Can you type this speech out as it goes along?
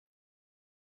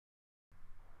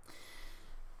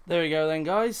There we go then,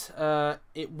 guys. There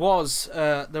was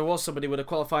somebody with a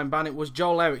qualifying ban. It was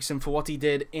Joel Eriksson for what he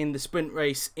did in the sprint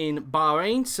race in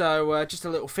Bahrain. So just a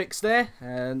little fix there.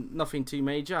 Nothing too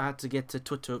major. I had to get to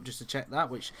Twitter up just to check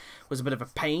that, which was a bit of a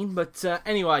pain. But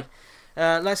anyway,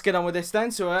 let's get on with this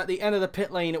then. So we're at the end of the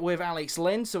pit lane with Alex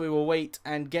Lynn. So we will wait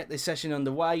and get this session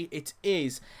underway. It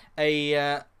is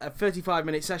a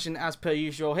 35-minute session as per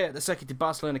usual here at the Circuit de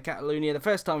Barcelona, Catalunya. The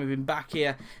first time we've been back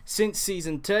here since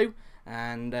Season 2.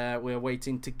 And we're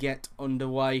waiting to get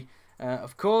underway,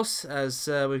 of course, as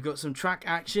we've got some track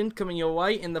action coming your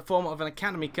way in the form of an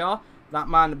academy car. That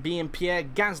man being Pierre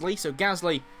Gasly. So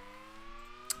Gasly,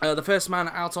 the first man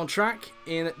out on track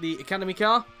in the academy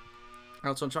car.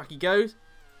 Out on track he goes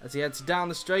as he heads down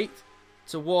the straight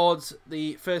towards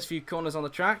the first few corners on the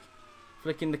track,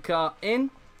 flicking the car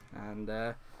in, and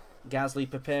Gasly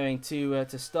preparing to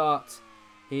start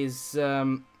his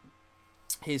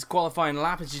qualifying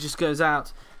lap as he just goes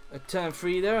out at turn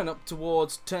 3 there and up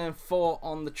towards turn 4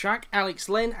 on the track. Alex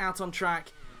Lynn out on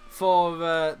track for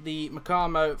the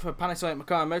Panasonic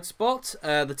Macaro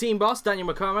Motorsport. The team boss, Daniel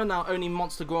Macaro, now owning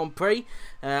Monster Grand Prix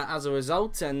as a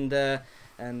result, and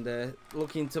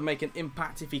looking to make an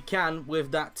impact if he can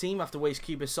with that team after Waste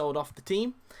Cube has sold off the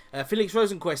team. Felix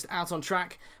Rosenqvist out on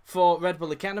track for Red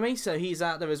Bull Academy, so he's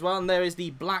out there as well. And there is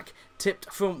the black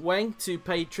tipped front wing to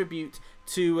pay tribute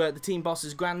to the team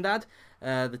boss's granddad.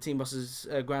 The team boss's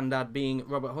granddad being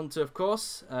Robert Hunter, of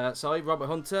course. Robert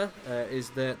Hunter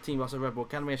is the team boss of Red Bull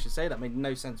Academy, I should say. That made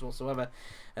no sense whatsoever,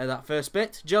 that first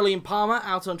bit. Jolyon Palmer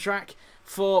out on track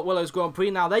for Willow's Grand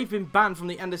Prix. Now, they've been banned from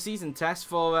the end of season test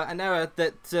for an error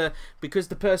that, because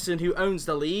the person who owns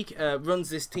the league runs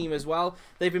this team as well,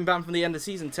 they've been banned from the end of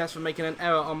season test for making an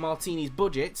error on Martini's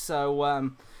budget.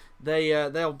 So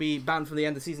they'll be banned from the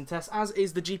end of season test, as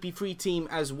is the GP3 team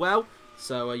as well.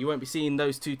 So you won't be seeing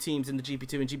those two teams in the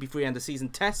GP2 and GP3 end of season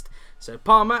test. So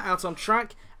Palmer out on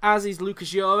track, as is Lucas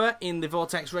Jura in the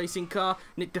Vortex Racing car.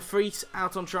 Nick de Vries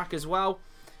out on track as well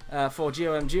for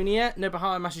GOM Junior.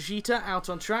 Nobuharu Matsushita out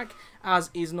on track, as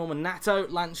is Norman Nato.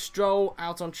 Lance Stroll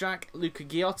out on track. Luca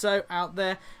Giotto out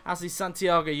there, as is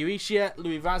Santiago Uicia,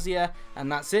 Louis Razia,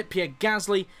 and that's it. Pierre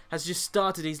Gasly has just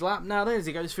started his lap now there as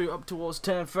he goes through up towards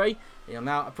turn 3. He'll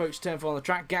now approach turn 4 on the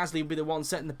track. Gasly will be the one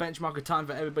setting the benchmark of time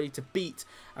for everybody to beat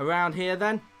around here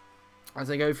then. As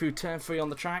they go through turn 3 on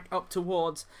the track, up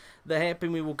towards the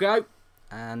hairpin we will go.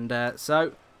 And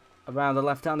so around the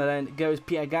left-hander then goes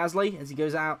Pierre Gasly as he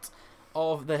goes out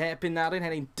of the hairpin now then,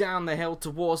 heading down the hill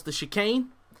towards the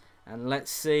chicane. And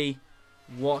let's see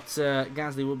what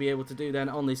Gasly will be able to do then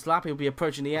on this lap. He'll be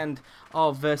approaching the end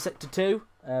of Sector 2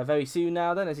 very soon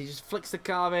now then, as he just flicks the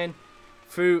car in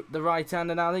through the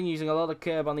right-hander now then, using a lot of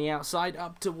curb on the outside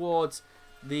up towards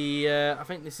the, I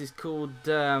think this is called,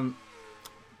 I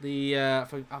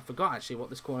forgot actually what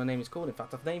this corner name is called. In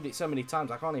fact, I've named it so many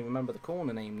times I can't even remember the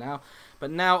corner name now.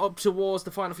 But now up towards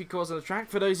the final few corners of the track.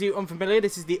 For those of you unfamiliar,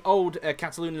 this is the old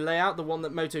Catalunya layout, the one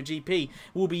that MotoGP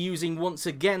will be using once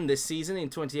again this season in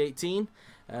 2018.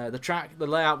 The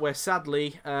layout where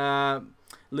sadly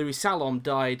Louis Salom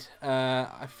died,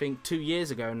 I think 2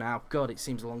 years ago now. God, it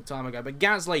seems a long time ago. But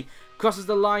Gasly crosses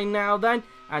the line now then,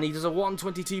 and he does a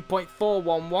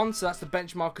 1:22.411, so that's the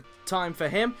benchmark time for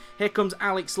him. Here comes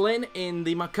Alex Lynn in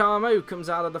the Macaro, who comes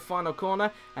out of the final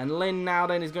corner, and Lynn now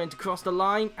then is going to cross the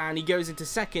line, and he goes into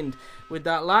second with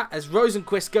that lap, as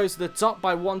Rosenqvist goes to the top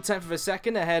by 1/10 of a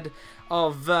second ahead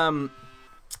of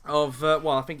well,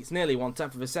 I think it's nearly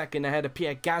 1/10 of a second ahead of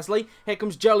Pierre Gasly. Here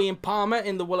comes Jolyon Palmer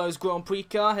in the Willow's Grand Prix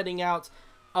car, heading out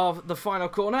of the final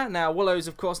corner. Now, Willows,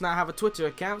 of course, now have a Twitter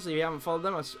account, so if you haven't followed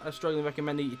them, I strongly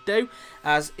recommend that you do.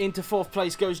 As into 4th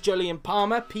place goes Jolyon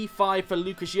Palmer, P5 for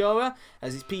Lucas Jura,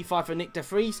 as it's P5 for Nick de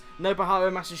Vries.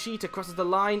 Nobuharu Matsushita crosses the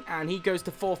line, and he goes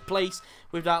to 4th place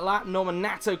with that lap. Norman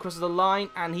Nato crosses the line,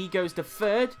 and he goes to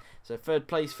 3rd. So 3rd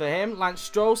place for him. Lance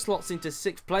Stroll slots into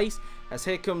 6th place, as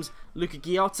here comes Luca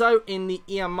Giotto in the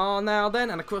EMR now then,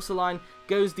 and across the line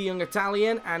goes the young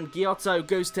Italian, and Giotto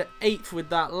goes to 8th with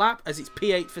that lap, as it's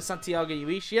P8 for Santiago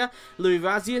Uicia. Louis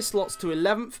Razia slots to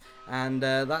 11th, and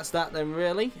that's that then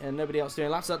really, and nobody else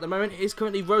doing laps at the moment. It is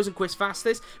currently Rosenqvist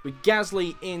fastest, with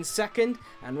Gasly in 2nd,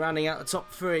 and rounding out the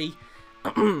top 3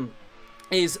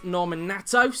 is Norman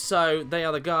Nato, so they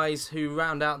are the guys who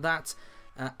round out that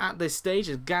at this stage,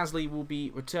 as Gasly will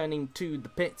be returning to the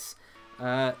pits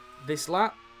this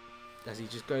lap, as he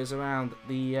just goes around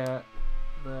the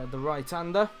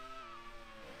right-hander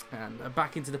and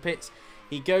back into the pits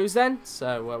he goes then.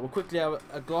 So we'll quickly have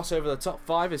a gloss over the top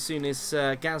 5 as soon as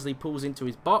Gasly pulls into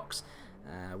his box.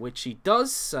 which he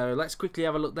does. So let's quickly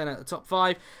have a look then at the top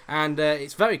 5, and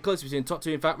it's very close between the top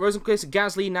 2. In fact, Rosenqvist,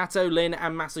 Gasly, Nato, Lin,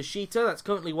 and Matsushita. That's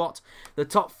currently what the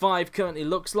top 5 currently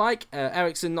looks like.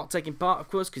 Ericsson not taking part, of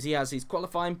course, because he has his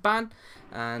qualifying ban,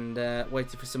 and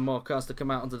waiting for some more cars to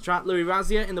come out onto the track. Louis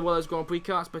Razia in the Willows Grand Prix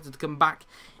car expected to come back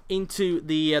into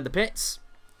the pits.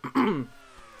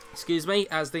 Excuse me,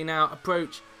 as they now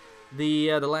approach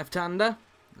the left-hander,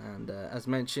 and as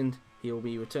mentioned, he will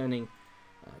be returning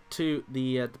to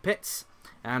the pits.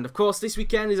 And of course, this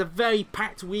weekend is a very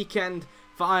packed weekend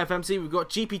for IFMC. We've got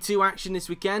GP2 action this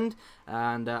weekend,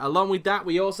 and along with that,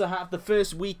 we also have the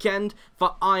first weekend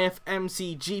for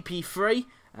IFMC GP3.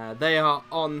 They are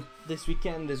on this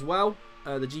weekend as well,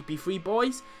 the GP3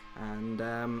 boys, and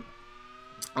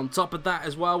on top of that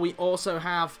as well, we also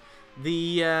have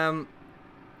the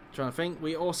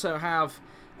we also have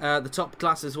the top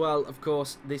class as well, of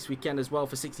course, this weekend as well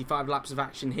for 65 laps of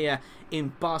action here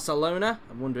in Barcelona.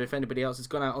 I wonder if anybody else has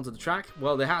gone out onto the track.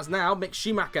 Well, there has now. Mick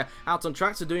Schumacher out on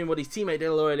track, so doing what his teammate did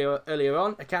earlier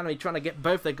on. Academy trying to get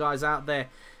both their guys out there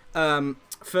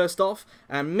first off.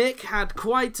 And Mick had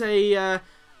quite a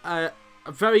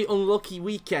very unlucky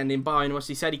weekend in Bahrain, as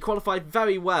he said. He qualified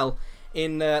very well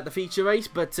in the feature race,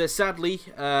 but sadly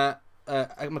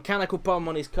a mechanical problem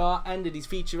on his car ended his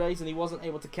feature race, and he wasn't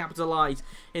able to capitalise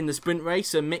in the sprint race.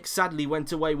 So Mick sadly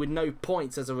went away with no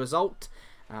points as a result.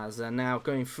 As now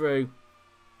going through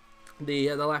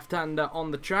the left-hander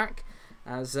on the track,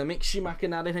 as Mick Schumacher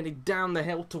now heading down the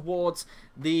hill towards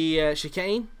the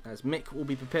chicane, as Mick will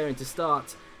be preparing to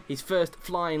start his first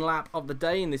flying lap of the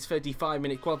day in this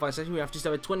 35-minute qualifying session. We have just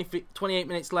over 28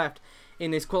 minutes left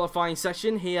in this qualifying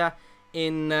session here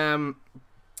in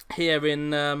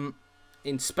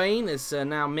Spain, as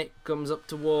now Mick comes up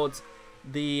towards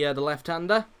the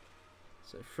left-hander.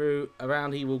 So through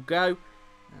around he will go,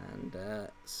 and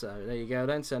so there you go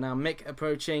then. So now Mick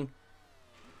approaching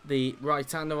the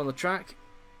right-hander on the track,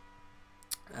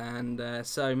 and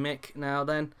so Mick now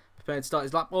then prepared to start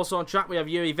his lap. Also on track we have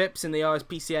Yuri Vips in the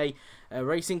RSPCA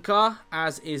racing car,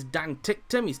 as is Dan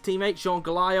Ticktum, his teammate. Sean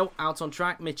Galayo out on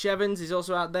track. Mitch Evans is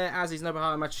also out there, as is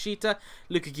Nobuhiro Matsushita.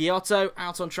 Luca Giotto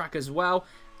out on track as well,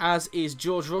 as is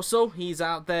George Russell. He's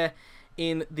out there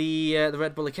in the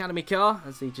Red Bull Academy car,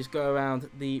 as they just go around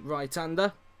the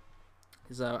right-hander.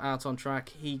 So out on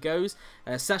track he goes.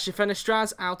 Sasha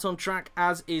Fenestraz out on track,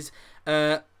 as is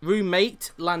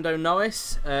roommate Lando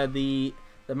Norris, the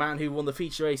man who won the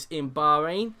feature race in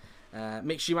Bahrain.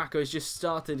 Mick Schumacher has just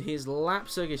started his lap.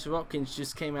 Sergei Sorokin's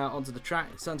just came out onto the track.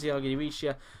 Santiago Di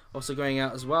Riccia also going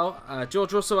out as well.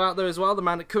 George Russell out there as well, the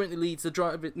man that currently leads the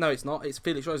drive. No, it's not. It's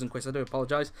Felix Rosenqvist. I do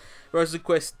apologise.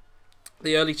 Rosenqvist,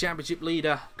 the early championship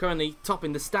leader, currently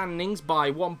topping the standings by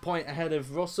 1 point ahead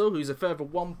of Russell, who's a further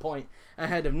 1 point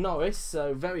ahead of Norris.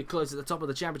 So very close at the top of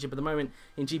the championship at the moment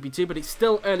in GP2. But it's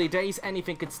still early days.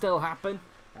 Anything could still happen.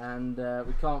 And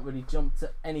we can't really jump to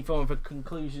any form of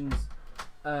conclusions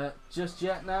just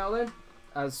yet now then,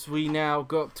 as we now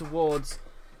go up towards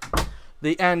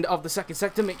the end of the second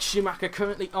sector. Mick Schumacher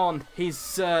currently on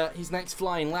his next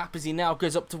flying lap, as he now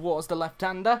goes up towards the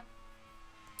left-hander.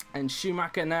 And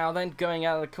Schumacher now then going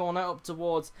out of the corner up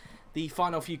towards the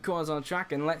final few corners on the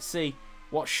track, and let's see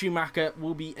what Schumacher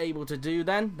will be able to do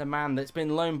then, the man that's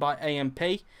been loaned by AMP.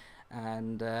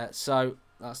 And so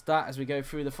that's that as we go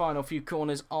through the final few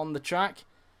corners on the track.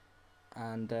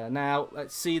 And now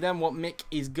let's see then what Mick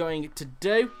is going to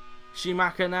do.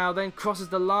 Schumacher now then crosses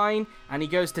the line, and he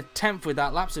goes to 10th with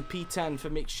that lap, so P10 for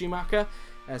Mick Schumacher.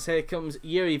 As here comes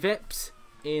Yuri Vips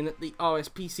in the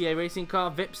RSPCA racing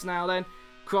car. Vips now then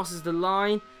crosses the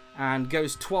line and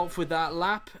goes 12th with that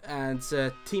lap, and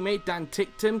teammate Dan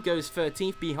Ticktum goes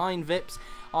 13th behind Vips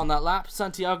on that lap.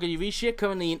 Santiago Di Riccia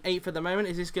currently in 8th at the moment.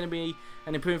 Is this going to be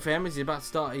an improvement for him as he's about to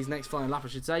start his next flying lap, I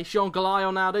should say? Sean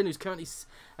Galayo now then, who's currently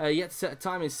yet to set a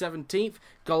time, in 17th.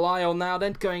 Galayo now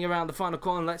then going around the final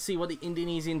corner. Let's see what the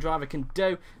Indonesian driver can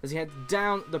do as he heads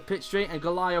down the pit straight, and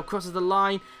Galayo crosses the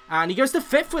line and he goes to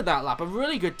 5th with that lap. A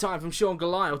really good time from Sean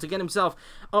Galayo to get himself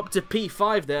up to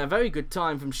P5 there. A very good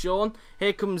time from Sean.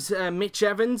 Here comes Mitch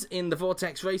Evans in the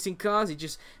Vortex Racing cars. He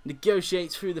just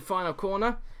negotiates through the final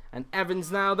corner. And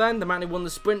Evans now then, the man who won the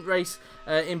sprint race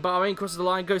in Bahrain, crosses the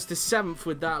line, goes to 7th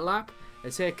with that lap.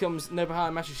 As here comes Nobuhiro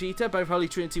Matsushita. Both Holy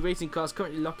Trinity Racing cars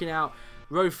currently locking out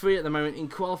row 3 at the moment in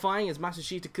qualifying, as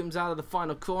Matsushita comes out of the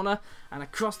final corner, and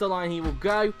across the line he will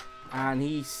go. And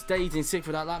he stays in 6th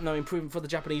for that lap. No improvement for the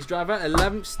Japanese driver.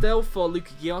 11th still for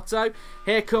Luca Giotto.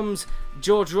 Here comes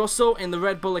George Russell in the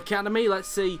Red Bull Academy. Let's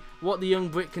see what the young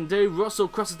Brit can do. Russell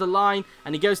crosses the line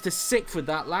and he goes to 6th with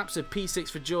that lap. So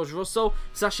P6 for George Russell.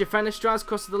 Sasha Fenestraz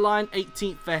crosses the line.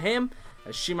 18th for him.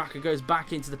 as Schumacher goes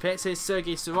back into the pits. Here's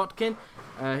Sergei Sirotkin,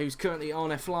 who's currently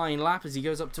on a flying lap as he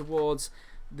goes up towards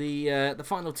the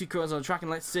final 2 corners on the track.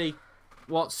 And let's see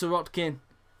what Sirotkin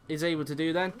is able to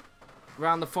do then.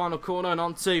 Around the final corner and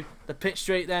onto the pit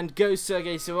straight then goes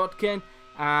Sergei Sirotkin,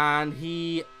 and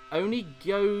he only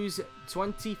goes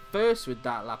 21st with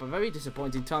that lap. A very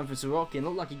disappointing time for Sirotkin.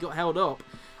 Looked like he got held up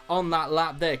on that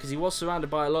lap there because he was surrounded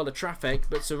by a lot of traffic,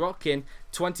 but Sirotkin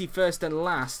 21st and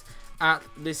last at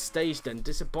this stage then.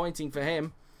 Disappointing for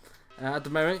him at the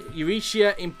moment.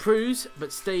 Eurasia improves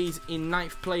but stays in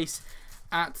 9th place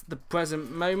at the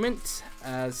present moment,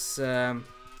 as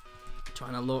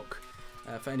trying to look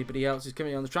for anybody else who's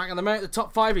coming on the track. At the moment, the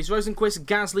top 5 is Rosenquist,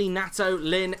 Gasly, Nato,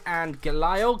 Lin and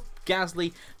Galayo.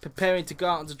 Gasly preparing to go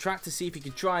out on the track to see if he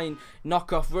can try and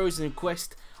knock off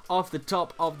Rosenquist off the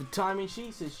top of the timing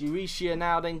sheet. So Eurasia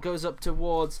now then goes up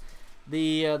towards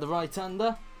the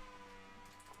right-hander.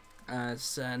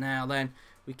 As now then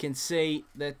we can see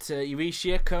that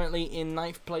Eurasia currently in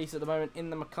 9th place at the moment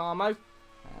in the Meccano,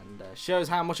 and shows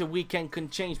how much a weekend can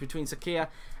change between Sakhir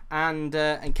and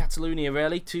Catalunya.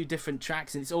 Really, 2 different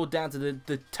tracks, and it's all down to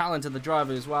the talent of the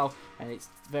driver as well. And it's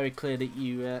very clear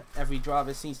that every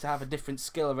driver seems to have a different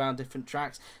skill around different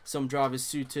tracks. Some drivers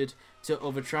suited to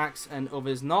other tracks and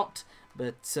others not,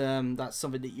 but that's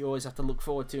something that you always have to look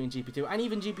forward to in GP2 and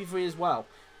even GP3 as well,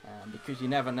 because you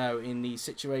never know in these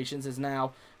situations. As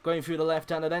now going through the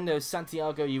left-handed end of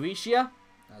Santiago Eurasia,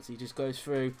 as he just goes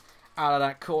through out of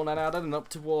that corner now then and up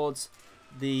towards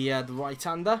the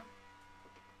right-hander.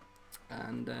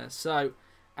 And so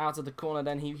out of the corner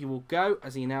then he will go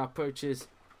as he now approaches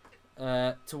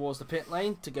towards the pit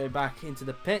lane to go back into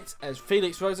the pit, as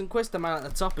Felix Rosenquist, the man at the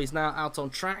top, is now out on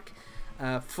track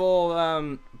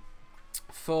for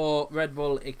Red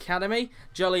Bull Academy.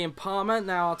 Jolyon Palmer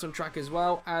now out on track as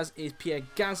well, as is Pierre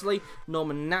Gasly.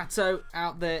 Norman Nato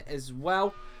out there as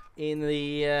well in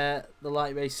the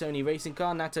light race Sony racing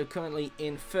car. Nato currently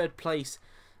in 3rd place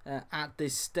at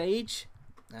this stage.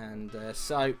 And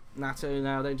so Nato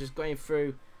now then just going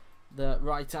through the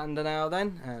right-hander now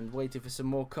then, and waiting for some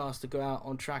more cars to go out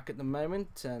on track at the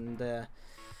moment. And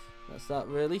that's that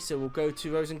really. So we'll go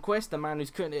to Rosenquist, the man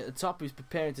who's currently at the top, who's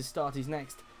preparing to start his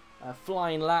next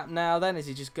flying lap now then, as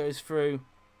he just goes through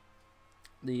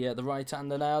the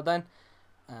right-hander now then.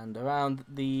 And around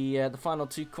the final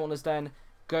 2 corners then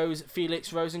goes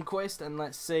Felix Rosenquist, and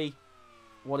let's see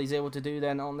what he's able to do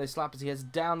then on this lap as he heads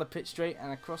down the pit straight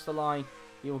and across the line.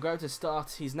 He will go to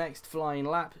start his next flying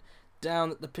lap.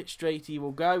 Down the pit straight he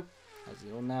will go, as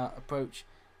he will now approach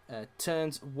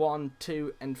turns 1,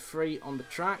 2 and 3 on the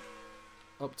track.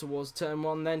 Up towards turn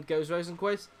 1 then goes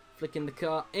Rosenquist, flicking the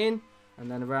car in,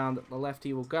 and then around the left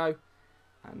he will go.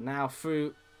 And now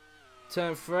through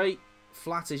turn 3,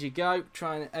 flat as you go,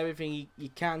 trying everything you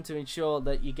can to ensure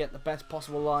that you get the best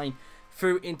possible line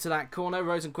through into that corner.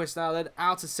 Rosenquist now then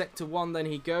out of sector 1 then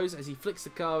he goes, as he flicks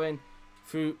the car in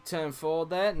through turn 4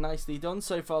 there. Nicely done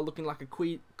so far, looking like a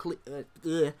clean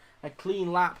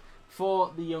lap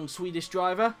for the young Swedish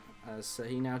driver, as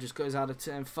he now just goes out of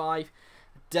turn 5.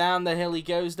 Down the hill he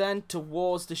goes then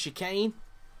towards the chicane,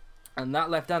 and that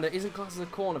left-hander isn't classed as a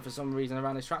corner for some reason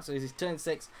around this track, so this is turn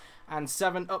 6 and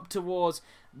 7. Up towards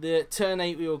the turn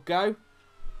 8 we will go,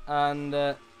 and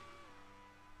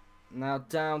now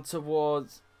down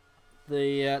towards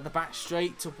the back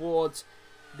straight towards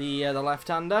the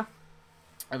left-hander.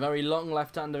 A very long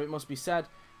left-hander, it must be said,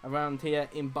 around here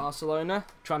in Barcelona.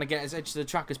 Trying to get as edge to the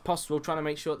track as possible, trying to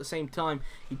make sure at the same time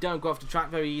you don't go off the track.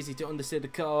 Very easy to understeer the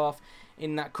car off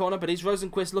in that corner. But is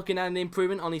Rosenquist looking at an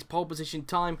improvement on his pole position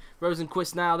time?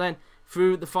 Rosenquist now then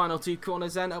through the final 2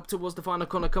 corners then. Up towards the final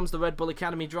corner comes the Red Bull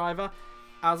Academy driver.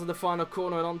 Out of the final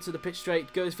corner and onto the pit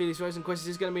straight goes Felix Rosenquist. This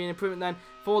is going to be an improvement then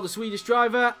for the Swedish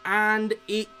driver, and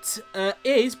it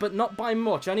is, but not by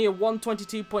much. Only a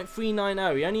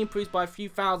 122.390. He only improves by a few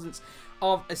thousandths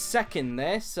of a second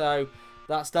there. So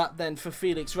that's that then for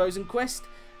Felix Rosenquist.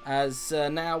 As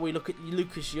now we look at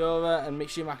Lucas Jura and Mick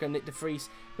Schumacher and Nick de Vries,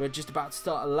 who are just about to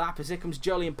start a lap. As here comes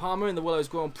Jolyon Palmer in the Willows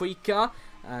Grand Prix car.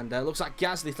 And looks like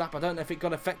Gasly's lap, I don't know if it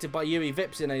got affected by Yuri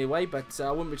Vips in any way, but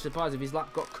I wouldn't be surprised if his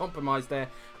lap got compromised there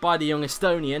by the young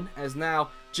Estonian. As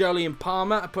now Jolyon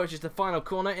Palmer approaches the final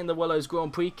corner in the Willows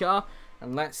Grand Prix car.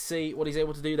 And let's see what he's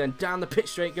able to do then. Down the pit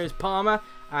straight goes Palmer,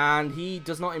 and he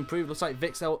does not improve. Looks like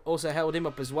Vix also held him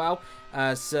up as well.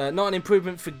 As not an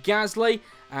improvement for Gasly,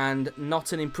 and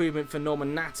not an improvement for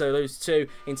Norman Nato. Those two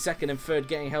in 2nd and 3rd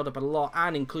getting held up a lot,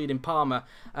 and including Palmer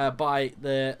by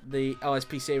the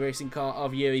LSPCA racing car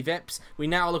of Yuri Vips. We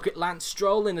now look at Lance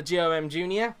Stroll in the GOM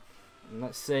Junior. And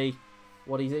let's see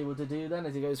what he's able to do then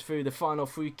as he goes through the final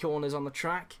 3 corners on the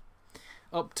track.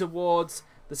 Up towards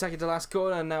the second to last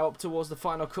corner, and now up towards the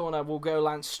final corner will go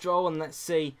Lance Stroll, and let's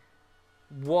see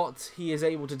what he is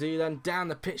able to do then. Down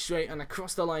the pit straight and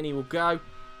across the line he will go,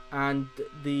 and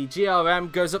the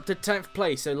GRM goes up to 10th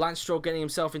place. So Lance Stroll getting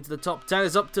himself into the top 10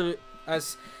 is up to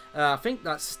as I think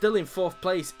that's still in 4th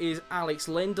place is Alex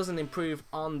Lynn. Doesn't improve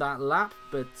on that lap,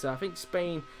 but I think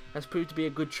Spain has proved to be a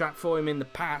good track for him in the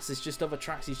past. It's just other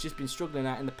tracks he's just been struggling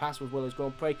at in the past with Willows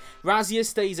Grand Prix. Razia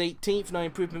stays 18th, no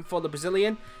improvement for the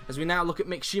Brazilian. As we now look at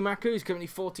Mick Schumacher, who's currently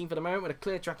 14th at the moment with a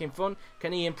clear track in front.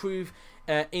 Can he improve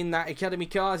in that Academy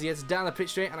car as he heads down the pit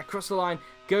straight and across the line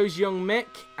goes young Mick,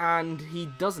 and he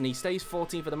doesn't. He stays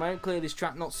 14th at the moment. Clearly this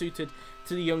track not suited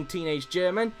to the young teenage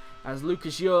German, as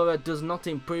Lucas Jura does not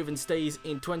improve and stays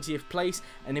in 20th place.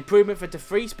 An improvement for De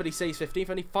Vries, but he stays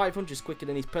 15th, only 500 quicker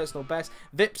than his personal best.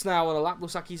 Vips now on a lap,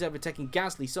 looks like he's overtaking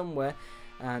Gasly somewhere,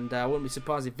 and I wouldn't be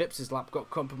surprised if Vips' lap got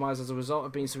compromised as a result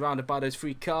of being surrounded by those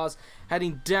 3 cars.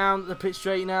 Heading down the pit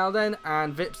straight now then,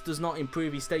 and Vips does not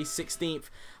improve, he stays 16th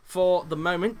for the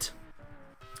moment.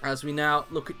 As we now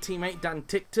look at teammate Dan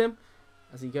Ticktum,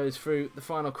 as he goes through the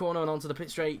final corner and onto the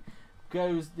pit straight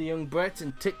goes the young Brett,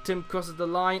 and Ticktum crosses the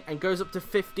line and goes up to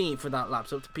 15th for that lap.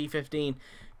 So up to P15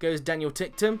 goes Daniel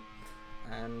Ticktum,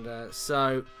 and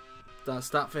so that's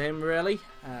that for him really.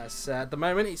 So at the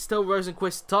moment it's still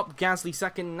Rosenquist top, Gasly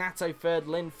second, Nato third,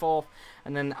 Lynn fourth,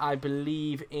 and then I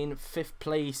believe in 5th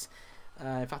place.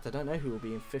 In fact, I don't know who will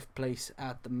be in 5th place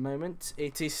at the moment.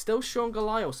 It is still Sean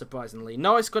Galayo, surprisingly.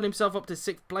 Norris got himself up to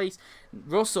 6th place.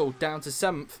 Russell down to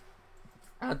 7th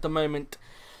at the moment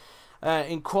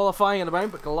in qualifying at the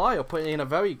moment. But Galayo putting in a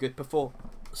very good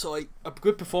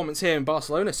performance here in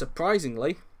Barcelona,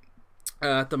 surprisingly.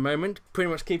 At the moment,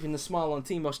 pretty much keeping the smile on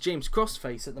Team Boss James Cross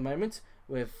face at the moment,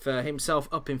 with himself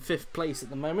up in 5th place at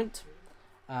the moment.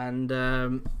 And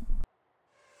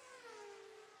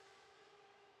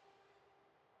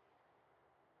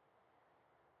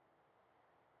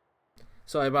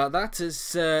sorry about that,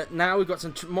 as now we've got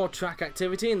some more track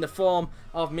activity in the form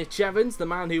of Mitch Evans, the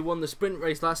man who won the sprint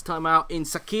race last time out in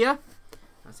Sakhir,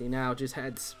 as he now just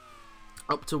heads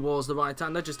up towards the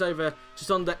right-hander. Just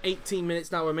under 18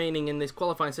 minutes now remaining in this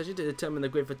qualifying session to determine the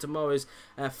grid for tomorrow's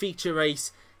feature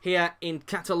race here in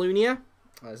Catalunya,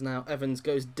 as now Evans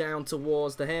goes down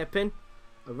towards the hairpin.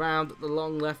 Around the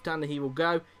long left-hander he will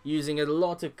go, using a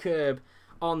lot of curb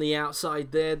on the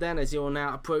outside there then, as he will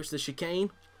now approach the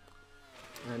chicane.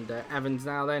 And Evans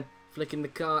now then flicking the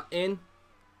car in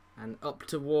and up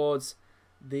towards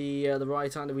the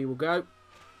right-hander we will go,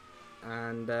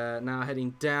 and now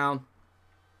heading down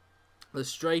the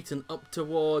straight and up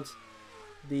towards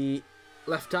the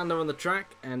left-hander on the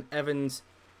track, and Evans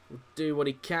will do what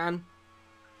he can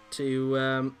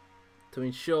to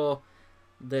ensure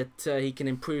that he can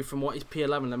improve from what is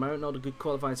P11 at the moment. Not a good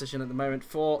qualifying session at the moment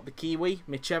for the Kiwi,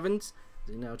 Mitch Evans.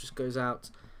 He now just goes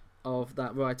out of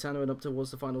that right-hander and up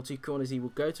towards the final 2 corners he will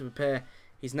go to prepare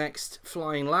his next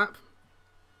flying lap.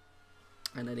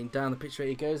 And heading down the pit straight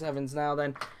he goes. Evans now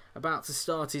then about to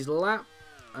start his lap.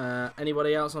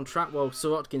 Anybody else on track? Well,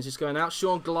 Sorotkin's just going out.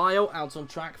 Sean Galayo out on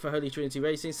track for Holy Trinity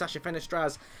Racing. Sasha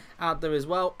Fenestraz out there as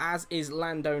well, as is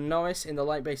Lando Norris in the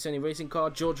light-based Sony racing car.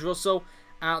 George Russell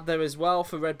out there as well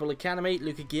for Red Bull Academy.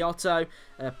 Luca Giotto,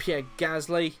 Pierre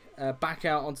Gasly back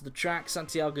out onto the track.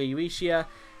 Santiago Uishia,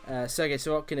 Sergei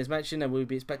Sorotkin is mentioned, and we'll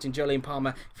be expecting Jolene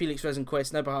Palmer, Felix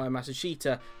Rosenquist, Nobuharu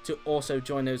Matsushita to also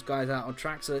join those guys out on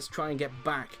track. So let's try and get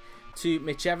back to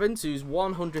Mitch Evans, who's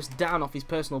 100th down off his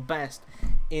personal best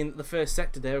in the first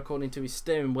sector there, according to his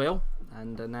steering wheel.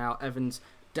 And now Evans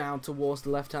down towards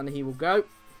the left-hander he will go.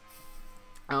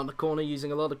 Out the corner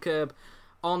using a lot of curb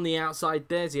on the outside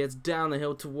there as he heads down the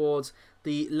hill towards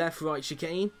the left-right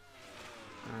chicane.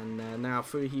 And now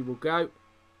through he will go.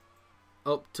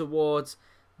 Up towards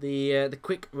the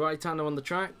quick right-hander on the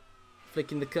track.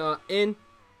 Flicking the car in.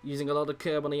 Using a lot of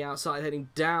curb on the outside, heading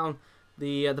down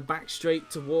the back straight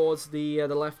towards the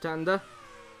left-hander.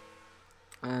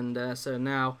 And so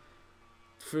now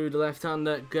through the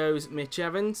left-hander goes Mitch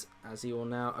Evans, as he will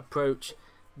now approach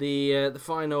the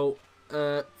final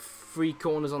 3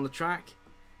 corners on the track.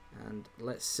 And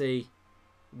let's see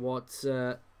what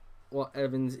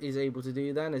Evans is able to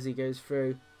do then as he goes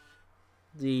through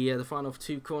the final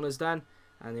 2 corners then.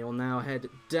 And he'll now head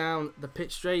down the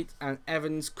pit straight, and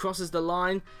Evans crosses the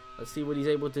line. Let's see what he's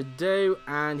able to do,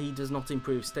 and he does not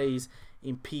improve, stays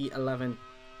in P11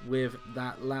 with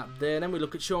that lap there. Then we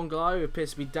look at Sean Galayo, who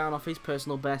appears to be down off his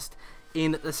personal best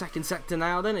in the second sector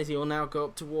now then, as he will now go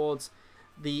up towards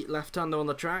the left-hander on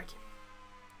the track.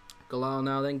 Galayo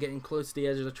now then getting close to the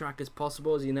edge of the track as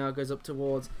possible, as he now goes up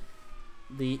towards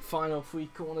the final 3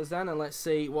 corners then, and let's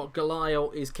see what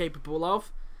Galayo is capable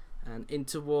of. and in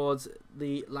towards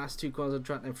the last 2 corners of the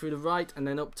track, then through the right, and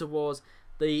then up towards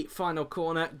the final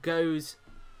corner goes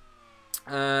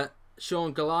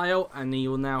Sean Galio, and he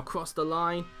will now cross the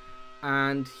line,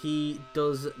 and he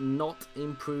does not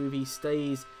improve. He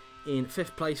stays in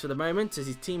 5th place for the moment, as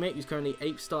his teammate, who's currently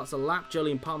 8th, starts a lap.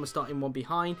 Jolyon Palmer starting 1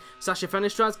 behind. Sacha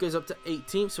Fenestraz goes up to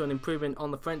 18th, so an improvement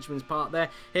on the Frenchman's part there.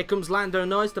 Here comes Lando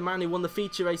Norris, the man who won the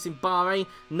feature race in Bahrain.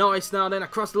 Norris now then,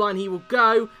 across the line he will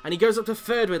go, and he goes up to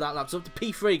 3rd with that lap, so up to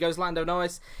P3 goes Lando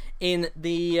Norris in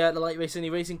the light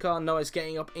racing car. Norris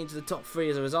getting up into the top 3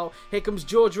 as a result. Here comes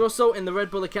George Russell in the Red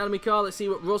Bull Academy car. Let's see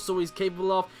what Russell is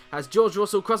capable of as George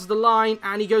Russell crosses the line,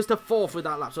 and he goes to 4th with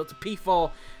that lap, so up to P4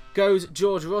 goes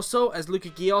George Russell as Luca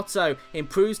Ghiotto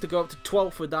improves to go up to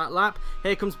 12th with that lap.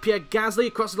 Here comes Pierre Gasly,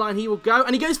 across the line he will go,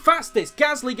 and he goes fastest.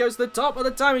 Gasly goes to the top of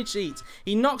the timing sheet.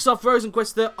 He knocks off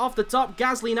Rosenquist off the top.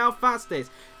 Gasly now fastest.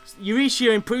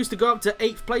 Urishia improves to go up to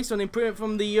 8th place, on improvement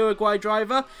from the Uruguay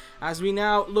driver, as we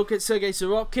now look at Sergei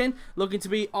Sorokin looking to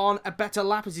be on a better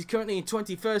lap, as he's currently in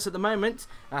 21st at the moment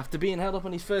after being held up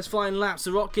on his first flying lap.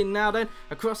 Sorokin now then,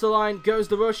 across the line goes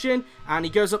the Russian, and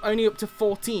he goes up only up to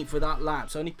 14th with that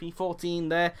lap, so only P14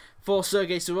 there for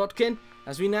Sergei Sorokin.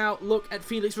 As we now look at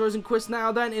Felix Rosenquist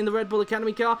now then in the Red Bull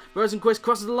Academy car. Rosenquist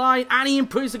crosses the line, and he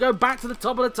improves to go back to the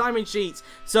top of the timing sheets.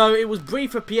 So it was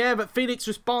brief for Pierre, but Felix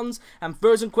responds, and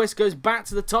Rosenquist goes back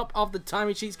to the top of the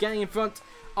timing sheets, getting in front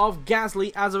of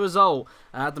Gasly as a result.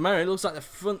 At the moment it looks like the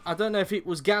front, I don't know if it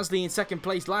was Gasly in 2nd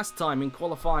place last time in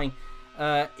qualifying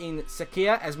in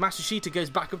Sakia, as Matsushita goes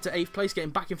back up to 8th place,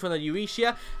 getting back in front of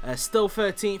Urishia. Still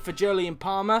 13th for Jolyon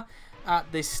Palmer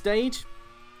at this stage.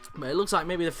 But it looks like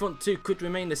maybe the front 2 could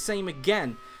remain the same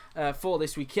again for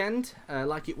this weekend,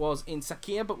 like it was in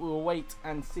Sakia, but we will wait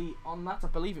and see on that. I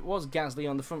believe it was Gasly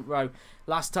on the front row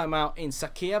last time out in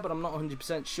Sakia, but I'm not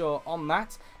 100% sure on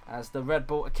that, as the Red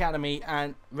Bull Academy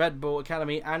and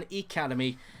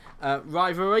Academy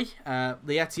rivalry, the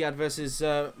Etihad versus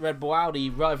Red Bull Audi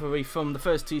rivalry from the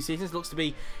first 2 seasons, looks to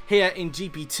be here in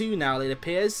GP2 now, it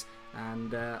appears.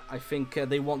 And I think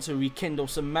they want to rekindle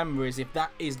some memories if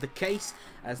that is the case,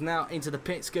 as now into the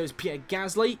pits goes Pierre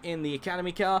Gasly in the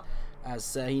Academy car,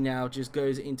 as he now just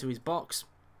goes into his box.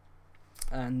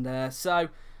 And so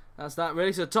that's that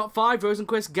really. So top 5,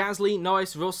 Rosenquist, Gasly,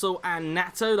 Norris, Russell and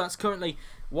Nato. That's currently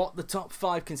what the top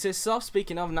 5 consists of.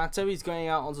 Speaking of Nato, he's going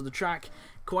out onto the track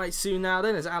quite soon now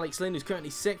then, as Alex Lynn, who's currently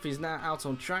 6th, is now out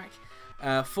on track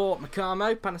for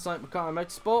Panasonic Makamo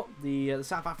Motorsport, the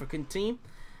South African team.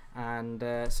 And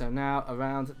so now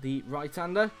around the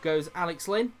right-hander goes Alex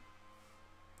Lynn,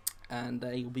 and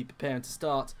he will be preparing to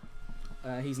start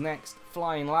his next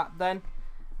flying lap then,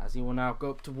 as he will now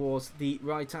go up towards the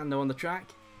right-hander on the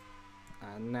track.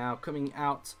 And now coming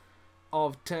out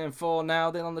of turn 4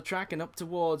 now then on the track, and up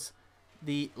towards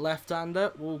the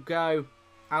left-hander will go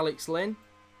Alex Lynn,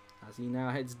 as he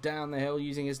now heads down the hill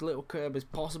using as little curb as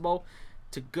possible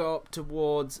to go up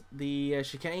towards the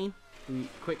chicane, the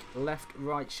quick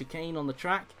left-right chicane on the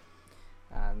track.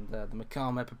 And the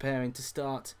Makamo preparing to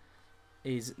start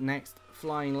his next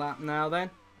flying lap now then,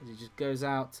 as he just goes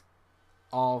out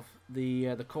of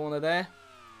the corner there.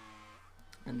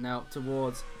 And now up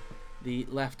towards the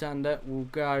left-hander will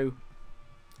go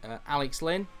Alex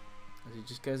Lynn, as he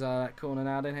just goes out of that corner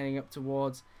now then, heading up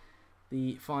towards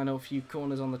the final few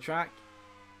corners on the track.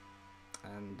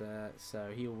 And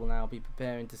so he will now be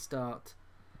preparing to start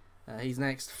his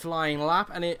next flying lap,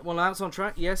 and it will out on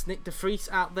track. Yes, Nick De Vries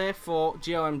out there for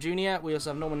GOM Junior. We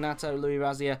also have Norman Nato, Louis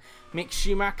Razia, Mick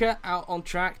Schumacher out on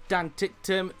track, Dan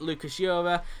Ticktum, Lucas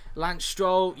Jura, Lance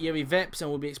Stroll, Yuri Vips, and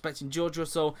we'll be expecting George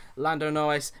Russell, Lando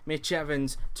Norris, Mitch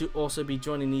Evans to also be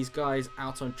joining these guys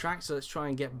out on track. So let's try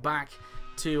and get back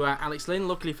to Alex Lynn.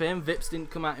 Luckily for him, Vips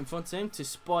didn't come out in front of him to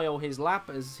spoil his lap,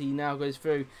 as he now goes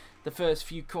through the first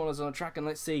few corners on the track. And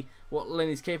let's see what Lynn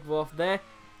is capable of there,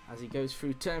 as he goes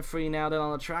through turn 3 now then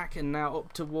on the track, and now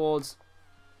up towards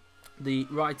the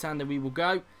right-hander we will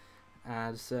go,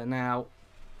 as now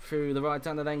through the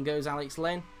right-hander then goes Alex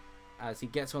Lynn, as he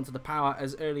gets onto the power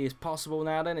as early as possible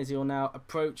now then, as he'll now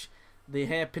approach the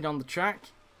hairpin on the track.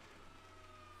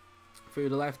 Through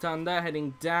the left-hander,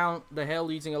 heading down the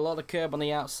hill using a lot of curb on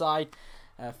the outside,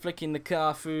 flicking the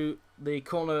car through the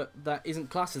corner that isn't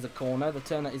classed as a corner, the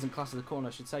turn that isn't classed as a corner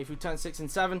I should say, through turn 6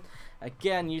 and 7,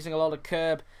 again using a lot of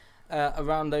curb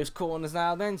around those corners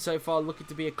now then. So far looking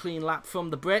to be a clean lap from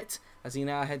the Brit, as he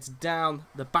now heads down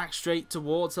the back straight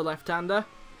towards the left-hander.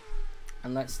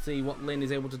 And let's see what Lynn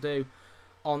is able to do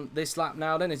on this lap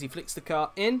now then, as he flicks the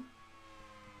car in,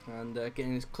 and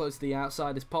getting as close to the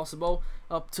outside as possible.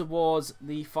 Up towards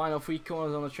the final 3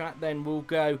 corners on the track then will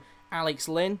go Alex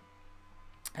Lynn,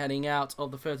 heading out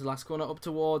of the third to last corner up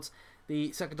towards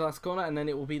the second to last corner, and then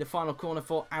it will be the final corner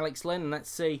for Alex Lynn. And let's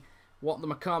see what the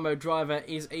Meccano driver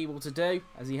is able to do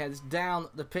as he heads down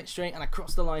the pit straight and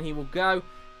across the line he will go.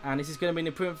 And this is going to be an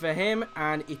improvement for him,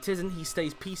 and it isn't. He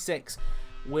stays P6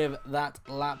 with that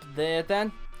lap there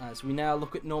then. As we now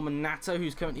look at Norman Nato,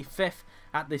 who's currently 5th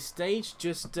at this stage,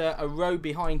 just a row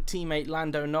behind teammate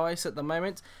Lando Norris at the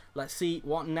moment. Let's see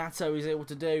what Nato is able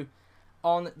to do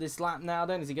on this lap now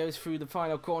then, as he goes through the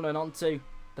final corner and onto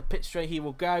the pit straight he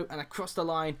will go, and across the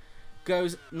line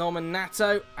goes Norman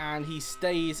Nato, and he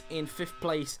stays in 5th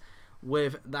place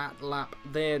with that lap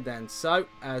there then. So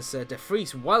as De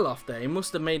Vries well off there, he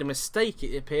must have made a mistake,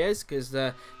 it appears, because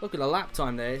look at the lap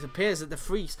time there. It appears that De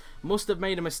Vries must have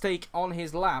made a mistake on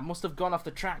his lap, must have gone off the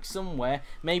track somewhere,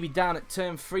 maybe down at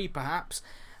turn 3 perhaps.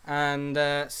 And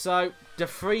so De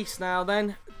Vries now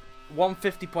then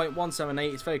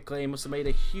 150.178, it's very clear he must have made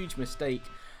a huge mistake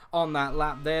on that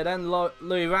lap there then.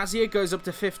 Louis Razia goes up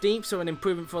to 15th, so an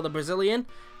improvement for the Brazilian,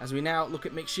 as we now look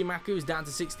at Mick Schumacher, who's down to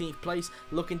 16th place,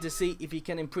 looking to see if he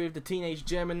can improve the teenage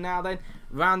German now then.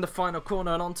 Round the final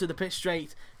corner and onto the pit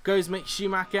straight goes Mick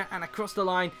Schumacher, and across the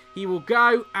line he will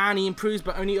go, and he improves,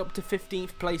 but only up to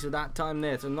 15th place with that time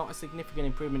there, so not a significant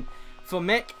improvement for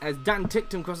Mick, as Dan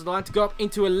Ticktum crosses the line to go up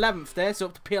into 11th there, so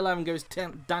up to P11 goes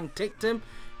Dan Ticktum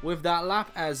with that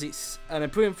lap, as it's an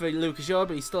improvement for Lucas Joe,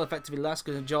 but he's still effectively last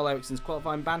because of Joel Ericsson's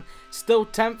qualifying ban. Still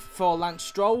 10th for Lance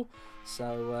Stroll,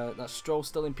 so that's Stroll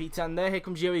still in P10 there. Here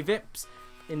comes Yuri Vips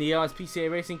in the Yards PCA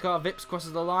racing car. Vips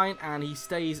crosses the line and he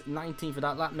stays 19th for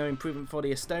that lap, no improvement for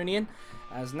the Estonian.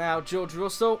 As now George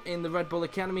Russell in the Red Bull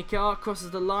Academy car crosses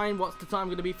the line. What's the time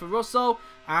going to be for Russell?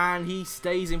 And he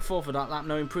stays in 4th for that lap,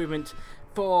 no improvement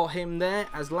for him there,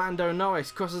 as Lando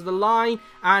Norris crosses the line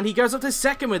and he goes up to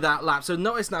 2nd with that lap. So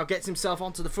Norris now gets himself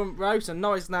onto the front row, so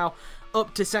Norris now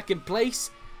up to 2nd place.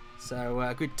 So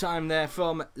a good time there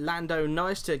from Lando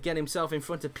Norris to get himself in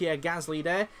front of Pierre Gasly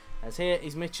there, as here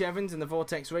is Mitch Evans in the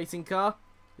Vortex racing car,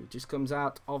 who just comes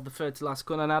out of the third to last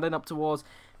corner. Now then up towards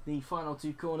the final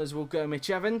 2 corners will go Mitch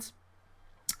Evans,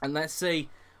 and let's see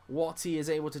what he is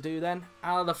able to do then.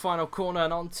 Out of the final corner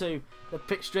and onto the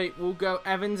pit straight will go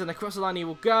Evans, and across the line he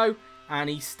will go, and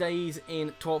he stays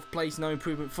in 12th place, no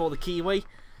improvement for the Kiwi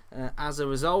as a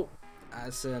result.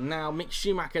 As now Mick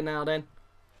Schumacher now then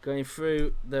going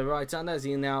through the right hander as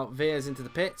he now veers into the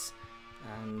pits,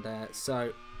 and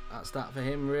so that's that for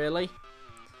him really.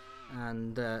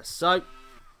 And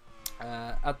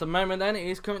at the moment then, it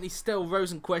is currently still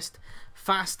Rosenqvist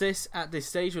fastest at this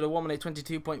stage with a 1 minute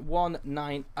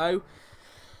 22.190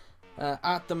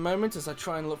 at the moment, as I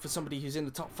try and look for somebody who's in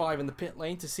the top 5 in the pit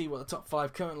lane to see what the top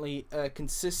 5 currently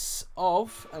consists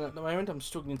of. And at the moment I'm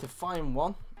struggling to find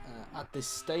one at this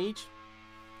stage.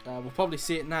 We'll probably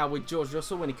see it now with George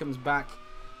Russell when he comes back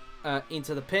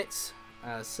into the pits.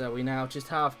 So we now just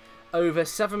have over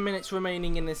 7 minutes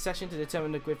remaining in this session to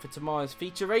determine the grid for tomorrow's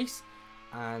feature race.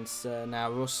 And so now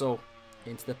Russell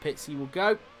into the pits he will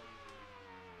go,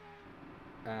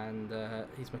 and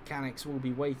his mechanics will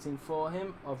be waiting for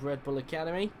him of Red Bull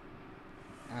Academy.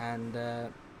 And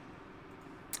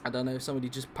I don't know if somebody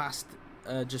just passed,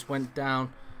 just went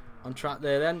down on track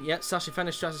there then. Yep, Sasha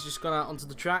Fenestras has just gone out onto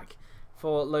the track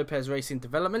for Lopez Racing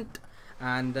Development.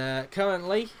 And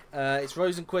currently it's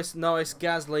Rosenqvist, Norris,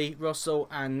 Gasly, Russell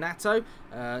and Nato.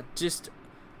 Just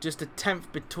a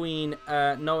 10th between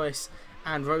Norris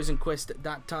and Rosenqvist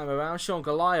that time around. Sean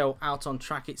Galayo out on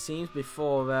track it seems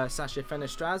before Sasha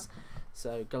Fenestras.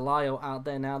 So Galayo out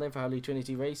there now then for Holy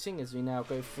Trinity Racing, as we now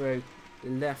go through the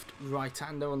left right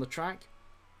hander on the track.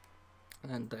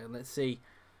 And let's see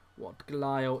what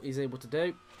Galayo is able to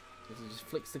do, as he just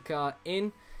flicks the car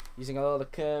in using a lot of the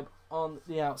curb on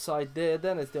the outside there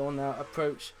then, as they'll now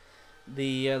approach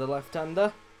the left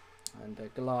hander. And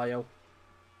Galayo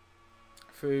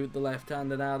through the left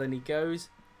hander now then he goes,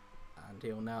 and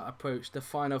he'll now approach the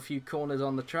final few corners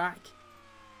on the track.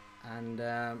 And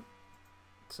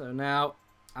so now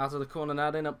out of the corner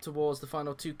now then, up towards the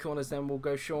final 2 corners then will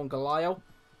go Sean Galayo,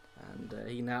 and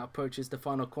he now approaches the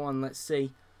final corner. Let's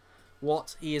see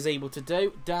what he is able to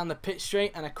do. Down the pit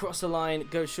straight and across the line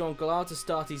goes Sean Galayo to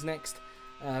start his next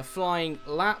flying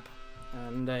lap,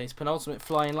 and his penultimate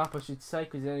flying lap I should say,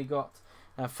 because he's only got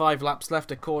 5 laps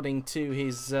left according to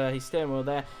his steering wheel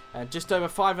there. Just over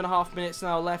 5.5 minutes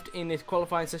now left in this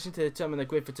qualifying session to determine the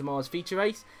grid for tomorrow's feature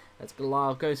race. As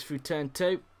Galayo goes through turn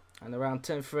 2, and around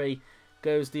turn 3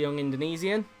 goes the young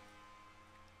Indonesian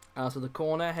out of the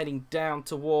corner, heading down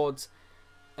towards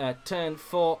turn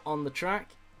 4 on the track.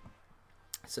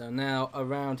 So now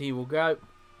around he will go,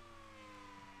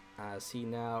 as he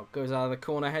now goes out of the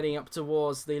corner heading up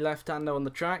towards the left hander on the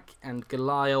track, and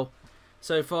Galayo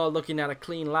So far, looking at a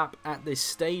clean lap at this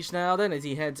stage now then, as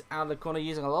he heads out of the corner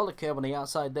using a lot of curb on the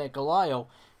outside there. Galio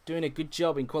doing a good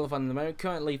job in qualifying at the moment.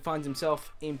 Currently finds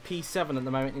himself in P7 at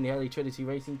the moment in the early Trinity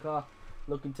racing car.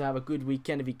 Looking to have a good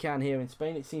weekend if he can here in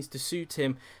Spain. It seems to suit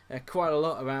him quite a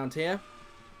lot around here.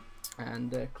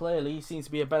 And clearly he seems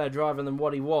to be a better driver than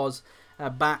what he was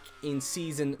back in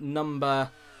season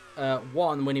number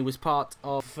 1 when he was part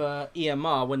of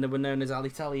EMR, when they were known as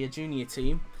Alitalia Junior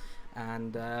team.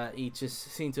 And he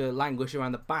just seemed to languish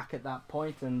around the back at that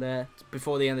point, and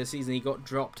before the end of the season he got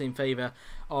dropped in favour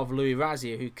of Louis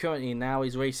Razia, who currently now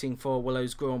is racing for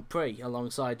Willow's Grand Prix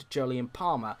alongside Jolyon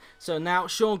Palmer. So now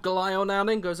Sean Galio now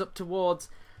then goes up towards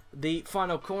the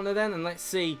final corner then, and let's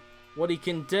see what he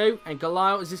can do. And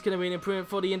Galio, is this going to be an improvement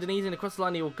for the Indonesian? Across the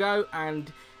line he will go,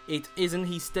 and it isn't.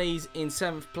 He stays in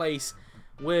 7th place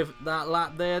with that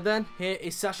lap there then. Here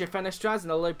is Sasha Fenestraz in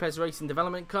a Lopez Racing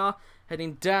development car,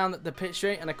 heading down the pit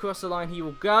straight, and across the line he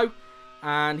will go.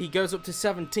 And he goes up to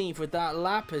 17th with that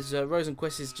lap, as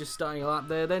Rosenquist is just starting a lap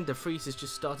there then. De Vries has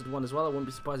just started one as well. I wouldn't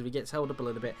be surprised if he gets held up a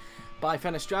little bit by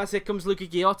Fenestraz. Here comes Luca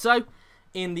Giotto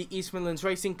in the East Midlands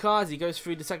Racing car as he goes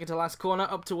through the second to last corner.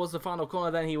 Up towards the final corner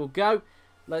then he will go.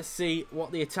 Let's see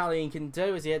what the Italian can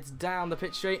do as he heads down the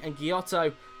pit straight, and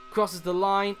Giotto crosses the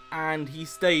line, and he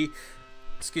stays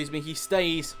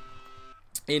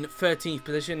in 13th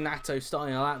position. Nato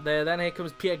starting a lap there. Then here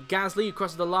comes Pierre Gasly, who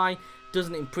crosses the line,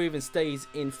 doesn't improve and stays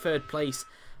in 3rd place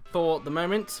for the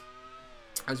moment.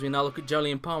 As we now look at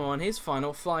Jolyon Palmer on his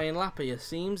final flying lap, it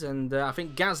seems, and I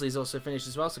think Gasly's also finished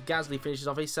as well. So Gasly finishes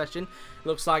off his session.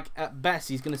 Looks like at best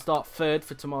he's going to start 3rd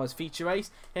for tomorrow's feature race.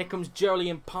 Here comes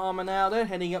Jolyon Palmer now then,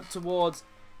 heading up towards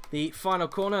the final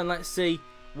corner, and let's see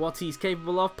what he's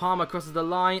capable of. Palmer crosses the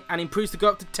line and improves to go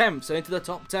up to 10th. So into the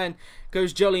top 10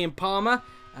 goes Jolyon Palmer.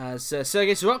 As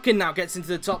Sergei Sorokin now gets into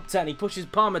the top 10. He pushes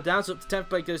Palmer down, so up to 10th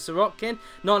place goes Sorokin.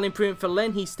 Not an improvement for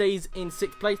Len. He stays in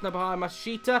 6th place. Nobuhiro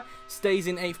Mashita stays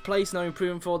in 8th place. No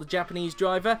improvement for the Japanese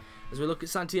driver. As we look at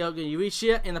Santiago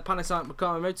Urishia in the Panasonic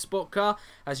Makara Motorsport car.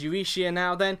 As Urishia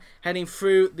now then heading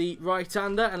through the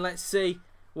right-hander. And let's see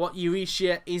what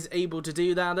Urishia is able to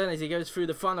do now then as he goes through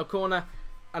the final corner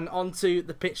and onto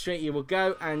the pit straight he will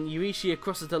go. And Urishia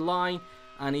crosses the line,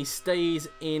 and he stays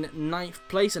in 9th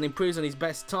place and improves on his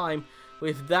best time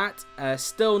with that.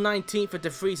 Still 19th for De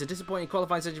Vries, a disappointing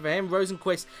qualifying session for him.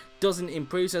 Rosenquist doesn't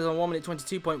improve, says on 1 minute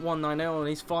 22.190 on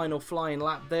his final flying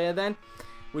lap there then.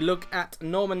 We look at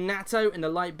Norman Nato in the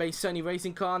light-based Sony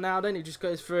racing car now then. He just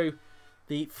goes through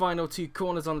the final 2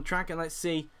 corners on the track, and let's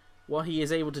see what he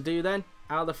is able to do then.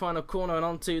 Out of the final corner and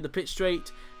onto the pit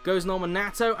straight goes Norman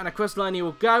Nato, and across the line he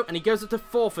will go, and he goes up to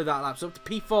 4th with that lap, so up to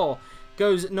P4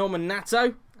 goes Norman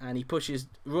Nato, and he pushes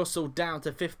Russell down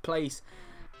to 5th place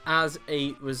as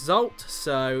a result.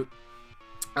 So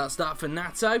that's that for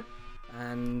Nato,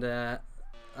 and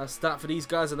that's that for these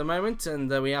guys at the moment. And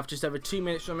we have just over 2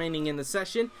 minutes remaining in the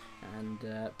session,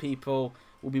 and people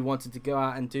will be wanting to go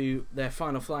out and do their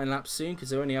final flying laps soon, because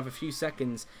they only have a few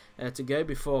seconds to go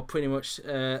before pretty much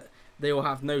they will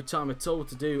have no time at all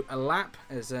to do a lap,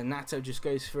 as Nato just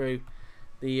goes through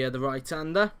the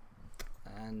right-hander.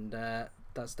 And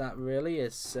that's that really.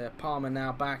 It's Palmer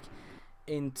now back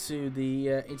into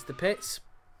the pits,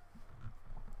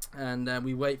 and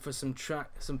we wait for some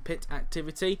pit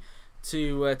activity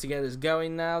to get us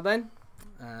going now. Then,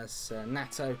 as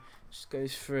Nato just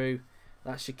goes through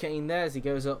that chicane there as he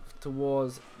goes up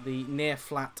towards the near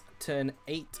flat turn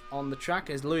 8 on the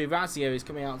track, as Louis Razio is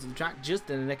coming out to the track just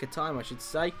in the nick of time, I should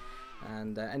say.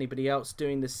 And anybody else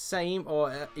doing the same,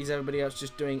 or is everybody else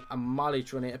just doing a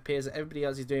mileage run? It appears that everybody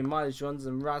else is doing mileage runs,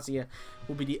 and Razia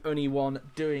will be the only one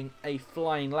doing a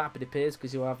flying lap, it appears,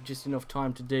 because he'll have just enough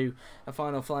time to do a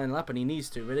final flying lap, and he needs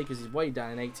to really, because he's way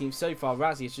down in 18th. So far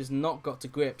Razia's just not got to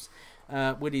grips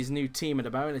with his new team at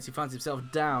the moment, as he finds himself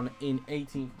down in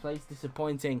 18th place.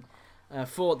 Disappointing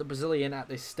for the Brazilian at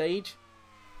this stage,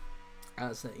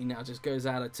 as he now just goes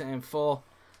out of turn 4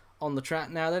 on the track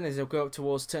now then, as he'll go up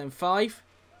towards turn 5,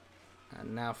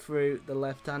 and now through the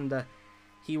left-hander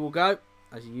he will go,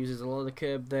 as he uses a lot of the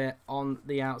curb there on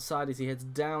the outside as he heads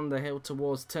down the hill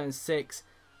towards turn 6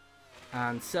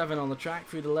 and 7 on the track.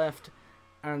 Through the left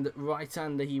and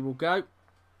right-hander he will go,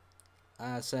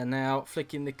 so now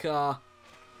flicking the car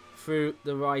through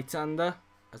the right-hander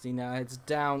as he now heads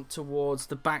down towards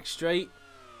the back straight.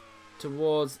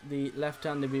 Towards the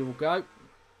left-hander he will go.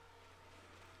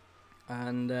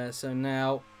 And so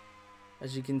now,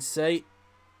 as you can see,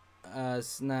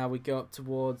 as now we go up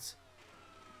towards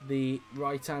the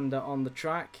right-hander on the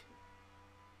track.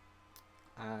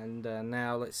 And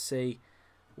now let's see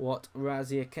what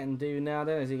Razia can do now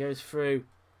then, as he goes through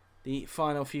the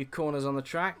final few corners on the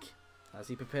track. as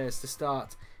he prepares to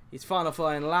start his final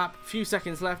flying lap. A few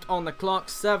seconds left on the clock.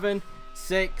 7,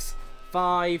 6,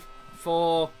 5,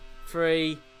 4,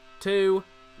 3, 2,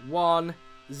 1,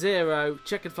 0.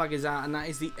 Checkered flag is out, and that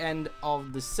is the end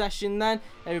of the session then.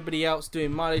 Everybody else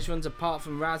doing mileage runs apart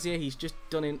from Razia. He's just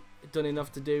done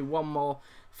enough to do one more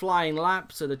flying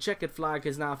lap, so the checkered flag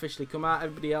has now officially come out.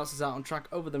 Everybody else is out on track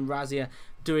other than Razia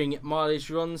doing mileage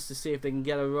runs to see if they can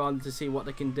get a run, to see what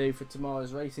they can do for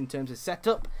tomorrow's race in terms of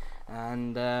setup.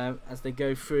 And as they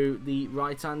go through the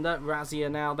right-hander, Razia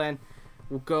now then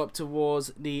will go up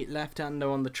towards the left-hander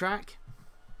on the track.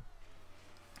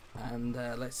 And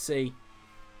let's see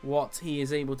what he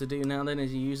is able to do now then,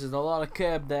 as he uses a lot of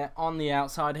curb there on the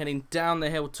outside, heading down the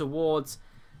hill towards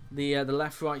the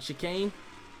left-right chicane.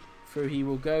 Through he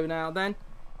will go now then.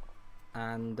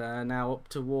 And now up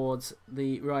towards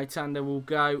the right-hander will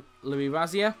go Louis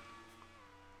Razia.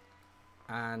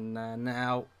 And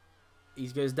now he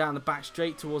goes down the back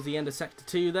straight towards the end of Sector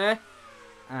 2 there.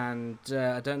 And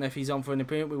I don't know if he's on for an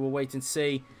improvement. We will wait and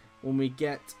see when we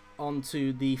get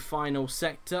onto the final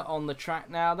sector on the track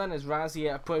now then, as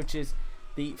Razia approaches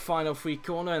the final free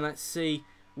corner. And let's see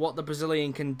what the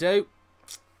Brazilian can do.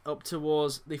 Up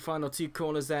towards the final 2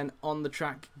 corners then on the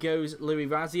track goes Louis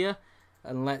Razia.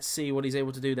 And let's see what he's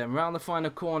able to do then. Round the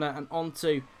final corner and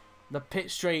onto the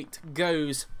pit straight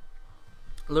goes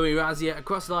Louis Razia.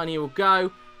 Across the line he will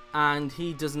go. And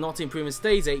he does not improve and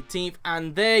stays 18th.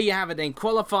 And there you have it then,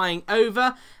 qualifying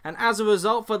over. And as a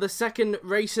result, for the second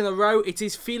race in a row, it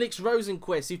is Felix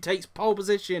Rosenqvist who takes pole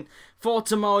position for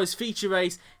tomorrow's feature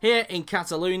race here in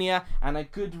Catalunya. And a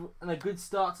good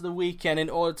start to the weekend in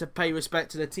order to pay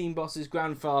respect to the team boss's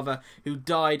grandfather, who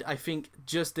died, I think,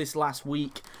 just this last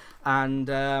week.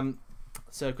 And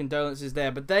so condolences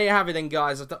there. But there you have it then,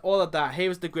 guys. After all of that,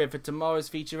 here is the grid for tomorrow's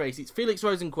feature race. It's Felix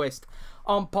Rosenqvist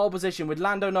on pole position with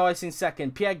Lando Norris in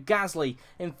second, Pierre Gasly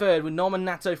in third with Norman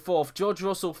Nato fourth, George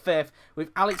Russell fifth with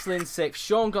Alex Lynn sixth,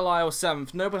 Sean Galayo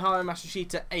seventh, Nobuharu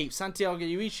Matsushita eighth, Santiago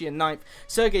Urishi in ninth,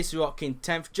 Sergei Sorokin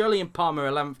 10th, Jolyon Palmer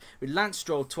 11th with Lance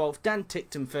Stroll 12th, Dan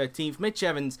Tickton 13th, Mitch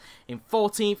Evans in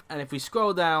 14th, and if we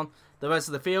scroll down the rest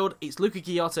of the field, it's Luca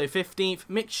Giotto 15th,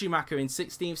 Mick Schumacher in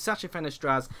 16th, Sacha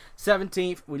Fenestraz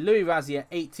 17th, with Louis Razia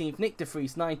 18th, Nick de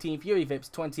Vries 19th, Yuri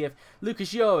Vips 20th, Lucas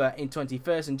Jura in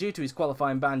 21st, and due to his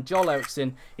qualifying ban, Joel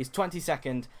Eriksson is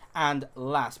 22nd and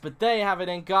last. But there you have it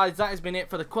then, guys. That has been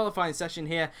it for the qualifying session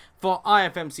here for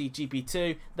IFMC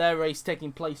GP2. Their race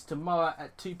taking place tomorrow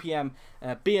at 2 PM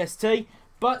BST.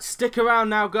 But stick around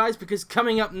now, guys, because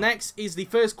coming up next is the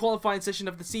first qualifying session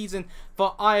of the season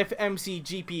for IFMC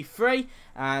GP3.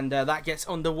 And that gets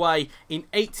underway in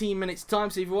 18 minutes'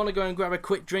 time. So if you want to go and grab a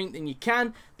quick drink, then you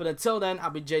can. But until then,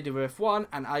 I've been JWF1,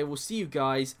 and I will see you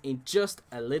guys in just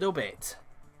a little bit.